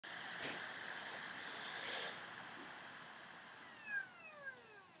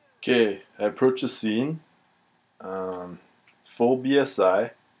Okay, I approach the scene, full BSI.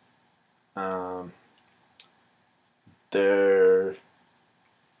 Um, there,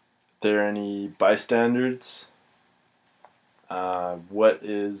 there any bystanders? What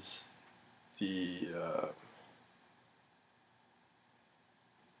is the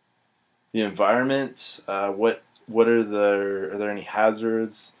environment? What are there any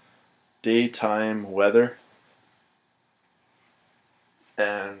hazards? Daytime weather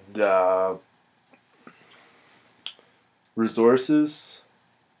and resources.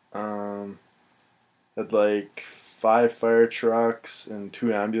 Had like 5 fire trucks and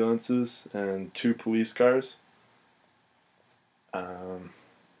 2 ambulances and 2 police cars.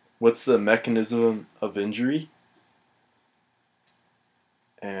 What's the mechanism of injury?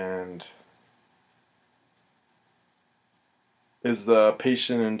 And is the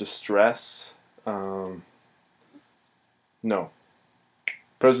patient in distress? No.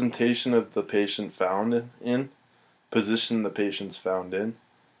 Presentation of the patient found in. Position the patient's found in.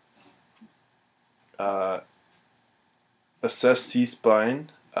 Assess C-spine.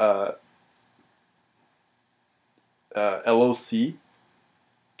 LOC.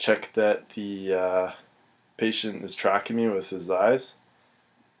 Check that the patient is tracking me with his eyes.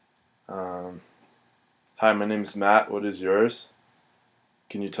 Hi, my name's Matt. What is yours?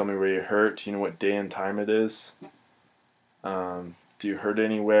 Can you tell me where you hurt? Do you know what day and time it is? Do you hurt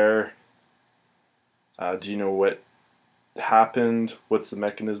anywhere? Do you know what happened? What's the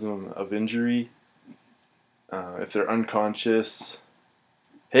mechanism of injury? If they're unconscious,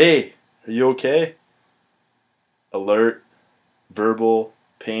 hey, are you okay? Alert, verbal,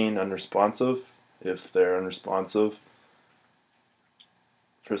 pain, unresponsive. If they're unresponsive,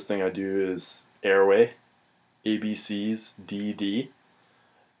 first thing I do is airway, ABCs, DD.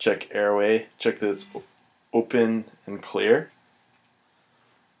 Check airway, check that it's open and clear.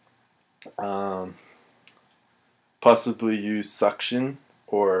 Possibly use suction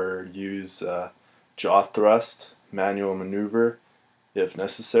or use jaw thrust, manual maneuver if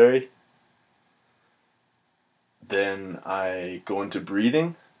necessary. Then I go into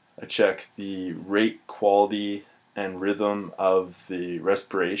breathing. I check the rate, quality, and rhythm of the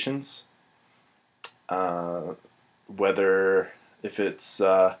respirations. Whether if it's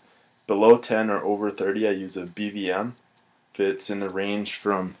below 10 or over 30, I use a BVM. If it's in the range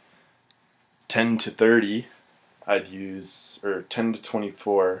from 10 to 30, I'd use, or 10 to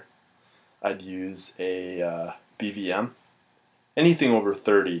 24, I'd use a BVM. Anything over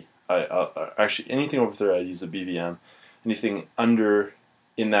 30, actually anything over 30, I'd use a BVM. Anything under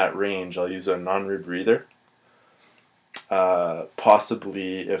in that range, I'll use a non-rebreather.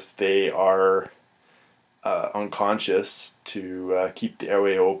 Possibly if they are unconscious, to keep the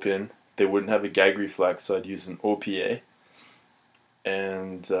airway open, they wouldn't have a gag reflex, so I'd use an OPA.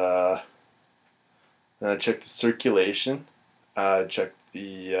 And then I check the circulation. I check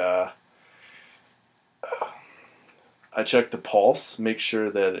the pulse. Make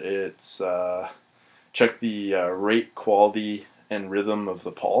sure that it's check the rate, quality, and rhythm of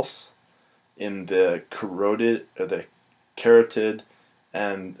the pulse in the carotid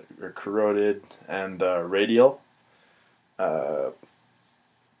and the radial.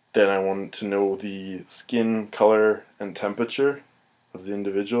 Then I want to know the skin color and temperature of the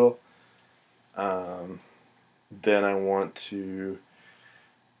individual. Then I want to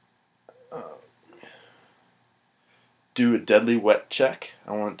do a deadly wet check.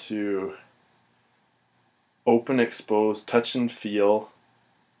 I want to open, expose, touch and feel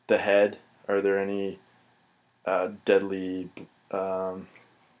the head. Are there any deadly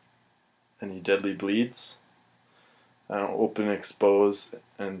bleeds? Open, expose,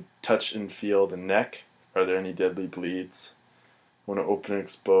 and touch and feel the neck. Are there any deadly bleeds? I want to open,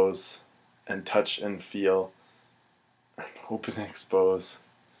 expose, and touch and feel. Open and expose.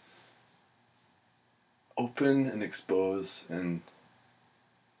 Open and expose and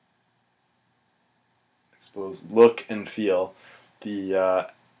expose. Look and feel the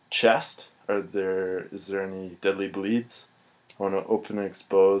chest. Is there any deadly bleeds? I want to open and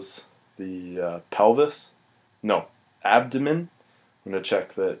expose the pelvis. No, abdomen. I'm going to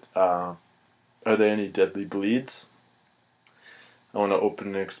check that. Are there any deadly bleeds? I want to open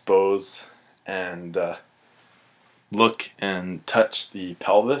and expose and look and touch the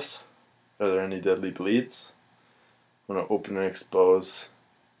pelvis. Are there any deadly bleeds? I want to open and expose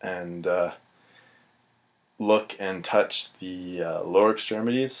and look and touch the lower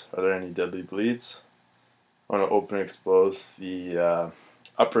extremities. Are there any deadly bleeds? I want to open and expose the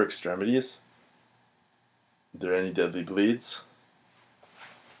upper extremities. Are there any deadly bleeds?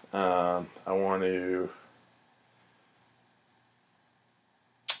 I want to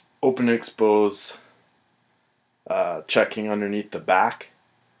open and expose, checking underneath the back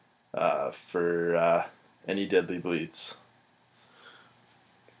for any deadly bleeds.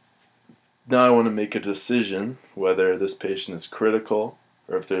 Now I want to make a decision whether this patient is critical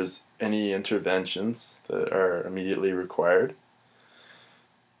or if there's any interventions that are immediately required.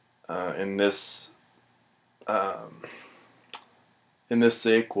 In this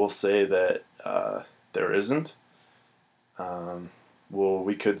sake, we'll say that there isn't.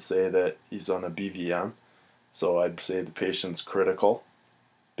 We could say that he's on a BVM, so I'd say the patient's critical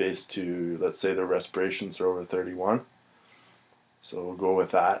based to, let's say, the respirations are over 31. So we'll go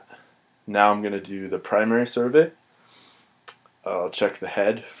with that. Now I'm going to do the primary survey. I'll check the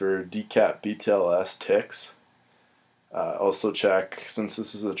head for DCAP, BTLS, tics. Also check, since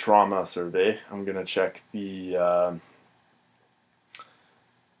this is a trauma survey, I'm going to check the,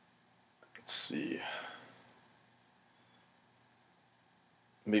 let's see,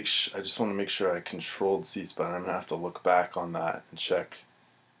 I just want to make sure I controlled C-spine. I'm going to have to look back on that and check,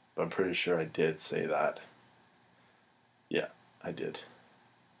 but I'm pretty sure I did say that. Yeah, I did.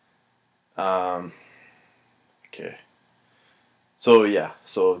 Okay. So yeah,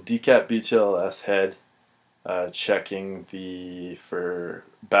 so DCAP, BTLS, head, checking for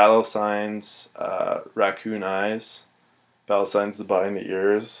battle signs, raccoon eyes, battle signs behind the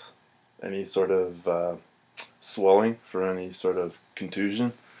ears, any sort of swelling for any sort of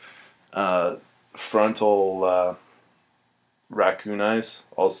contusion, frontal raccoon eyes,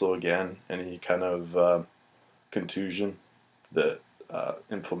 also again any kind of contusion,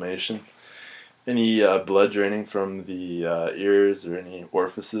 inflammation. Any blood draining from the ears or any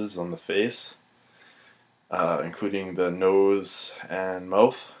orifices on the face, including the nose and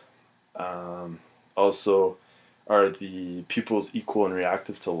mouth. Also, are the pupils equal and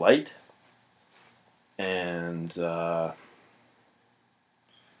reactive to light? And let's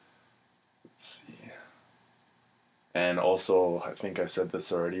see. And also, I think I said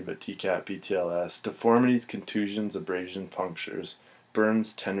this already, but TCAP, BTLS, deformities, contusions, abrasion, punctures,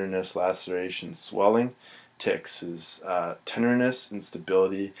 burns, tenderness, laceration, swelling. Tics is tenderness,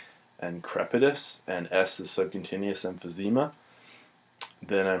 instability, and crepitus, and S is subcutaneous emphysema.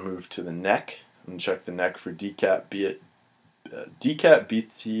 Then I move to the neck and check the neck for DCAP,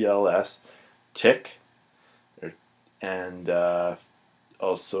 BTLS, tic, and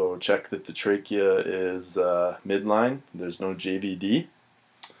also check that the trachea is midline. There's no JVD.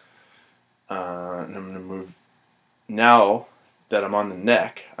 And I'm going to move now that I'm on the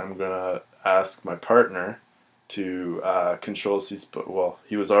neck. I'm going to ask my partner to control C-spine. Well,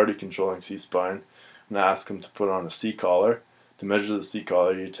 he was already controlling C-spine. I'm going to ask him to put on a C-collar. To measure the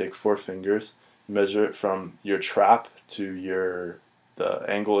C-collar, you take 4 fingers, measure it from your trap to the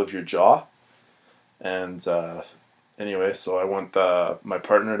angle of your jaw. And anyway, so I want my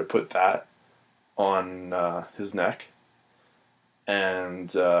partner to put that on his neck. And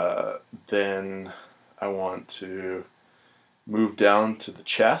then I want to move down to the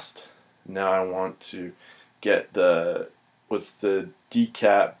chest. Now I want to get what's the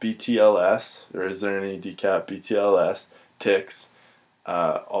DCAP, BTLS, or is there any DCAP, BTLS, tics?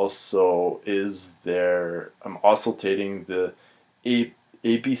 Also, I'm auscultating the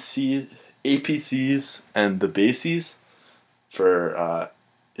APCs and the bases for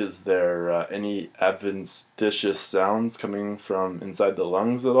is there any adventitious sounds coming from inside the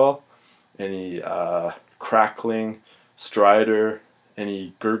lungs at all? Any crackling, stridor,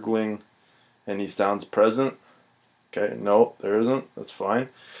 any gurgling, any sounds present? Okay, no, there isn't. That's fine.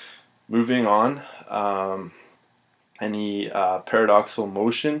 Moving on. Any paradoxal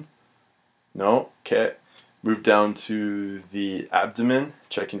motion? No. Okay. Move down to the abdomen,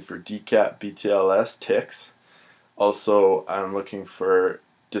 checking for DCAP, BTLS, tics. Also, I'm looking for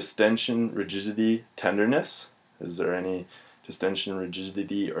distension, rigidity, tenderness. Is there any distension,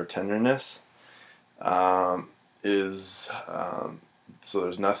 rigidity, or tenderness? So there's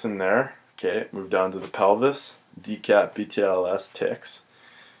nothing there. Okay, move down to the pelvis, DCAP, BTLS, tics.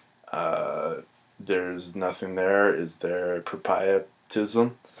 There's nothing there. Is there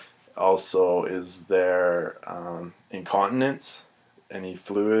propriotism? Also, is there incontinence? Any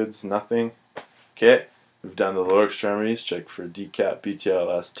fluids? Nothing. Okay, move down to the lower extremities, check for DCAP,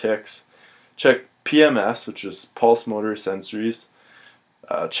 BTLS, tics. Check PMS, which is pulse motor sensories.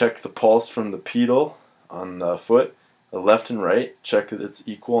 Check the pulse from the pedal on the foot, the left and right. Check that it's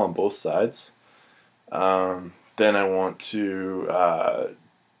equal on both sides. Then I want to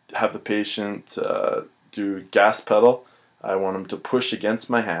have the patient do gas pedal. I want him to push against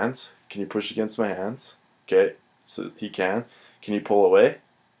my hands. Can you push against my hands? Okay, so he can. Can you pull away?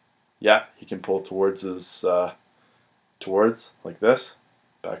 Yeah, he can pull towards like this.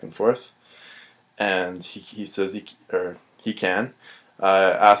 back and forth. And he says he can.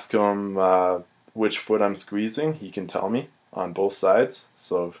 Ask him which foot I'm squeezing. He can tell me on both sides.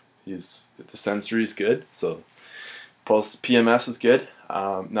 So the sensory is good. So pulse PMS is good.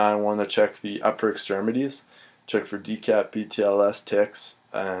 Now I want to check the upper extremities. Check for DCAP, BTLS, tics,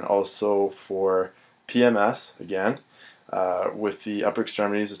 and also for PMS again. With the upper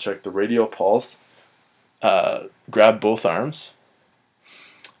extremities, I check the radial pulse. Grab both arms.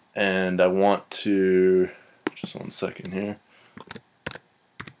 And I want to, just 1 second here.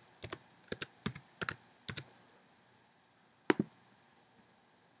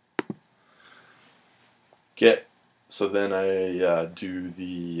 Okay, so then I do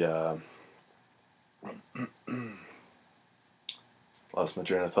the, lost my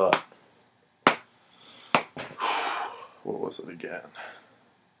train of thought. What was it again?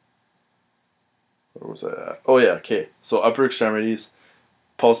 Where was I at? Oh yeah, okay. So upper extremities,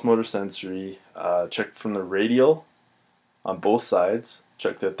 pulse motor sensory, check from the radial on both sides,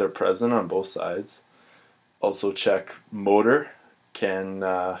 check that they're present on both sides. Also check motor, can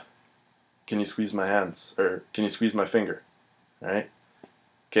you squeeze my hands, or can you squeeze my finger, right?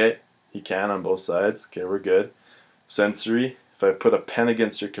 Okay, he can on both sides, okay, we're good. Sensory, if I put a pen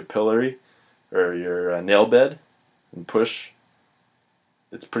against your capillary, or your nail bed, and push,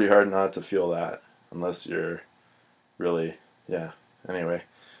 it's pretty hard not to feel that, unless you're really, yeah, anyway.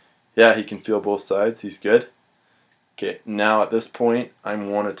 Yeah, he can feel both sides. He's good. Okay, now at this point, I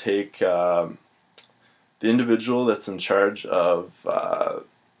want to take the individual that's in charge of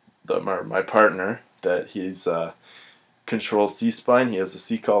my partner, that he's controls C-spine. He has the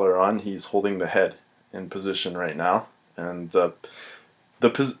C-collar on. He's holding the head in position right now. And the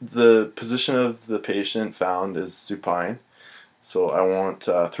position of the patient found is supine. So I want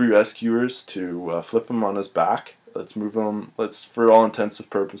 3 rescuers to flip him on his back. Let's move him, for all intensive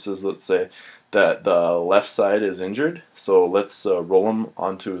purposes, let's say that the left side is injured. So let's roll him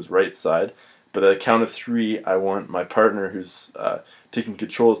onto his right side. But at a count of 3, I want my partner who's taking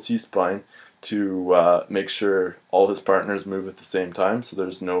control of C-spine to make sure all his partners move at the same time, so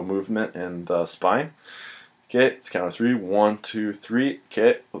there's no movement in the spine. Okay, it's count of 3. 1, 2, 3.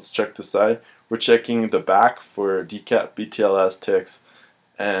 Okay, let's check the side. We're checking the back for DCAP, BTLS, tics,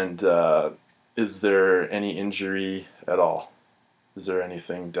 and is there any injury at all? Is there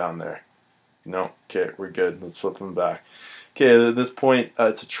anything down there? No. Okay, we're good. Let's flip them back. Okay, at this point,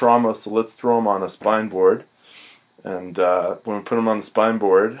 it's a trauma, so let's throw him on a spine board. And when we put him on the spine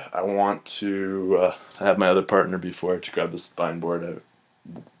board, I want to have my other partner before to grab the spine board. I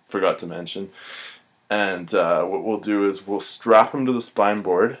forgot to mention. And what we'll do is we'll strap him to the spine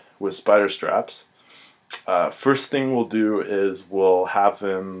board with spider straps. First thing we'll do is we'll have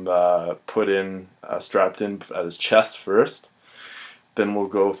him strapped in at his chest first. Then we'll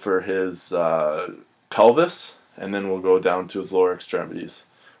go for his pelvis, and then we'll go down to his lower extremities.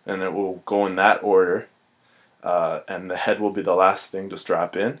 And it will go in that order. And the head will be the last thing to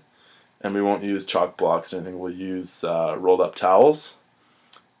strap in. And we won't use chalk blocks or anything. We'll use rolled up towels.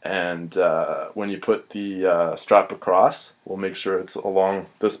 And when you put the strap across, we'll make sure it's along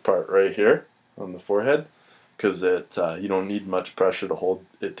this part right here on the forehead, because you don't need much pressure to hold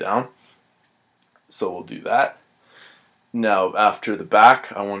it down. So we'll do that. Now after the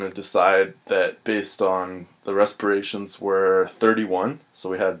back, I want to decide that based on the respirations were 31, so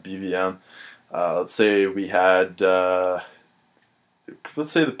we had BVM. Let's say we had,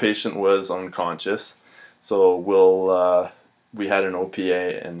 let's say the patient was unconscious, so we had an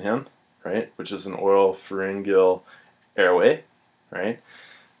OPA in him, right, which is an oral pharyngeal airway, right,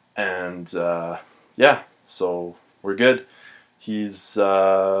 and yeah, so we're good. He's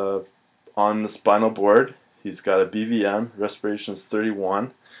on the spinal board. He's got a BVM, respiration is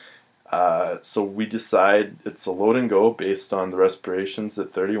 31, so we decide it's a load and go based on the respirations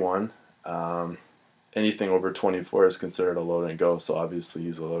at 31. Anything over 24 is considered a load and go, so obviously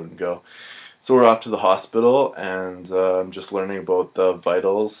he's a load and go. So we're off to the hospital, and I'm just learning about the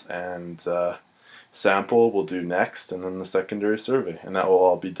vitals, and sample we'll do next, and then the secondary survey, and that will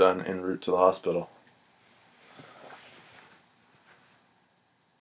all be done en route to the hospital.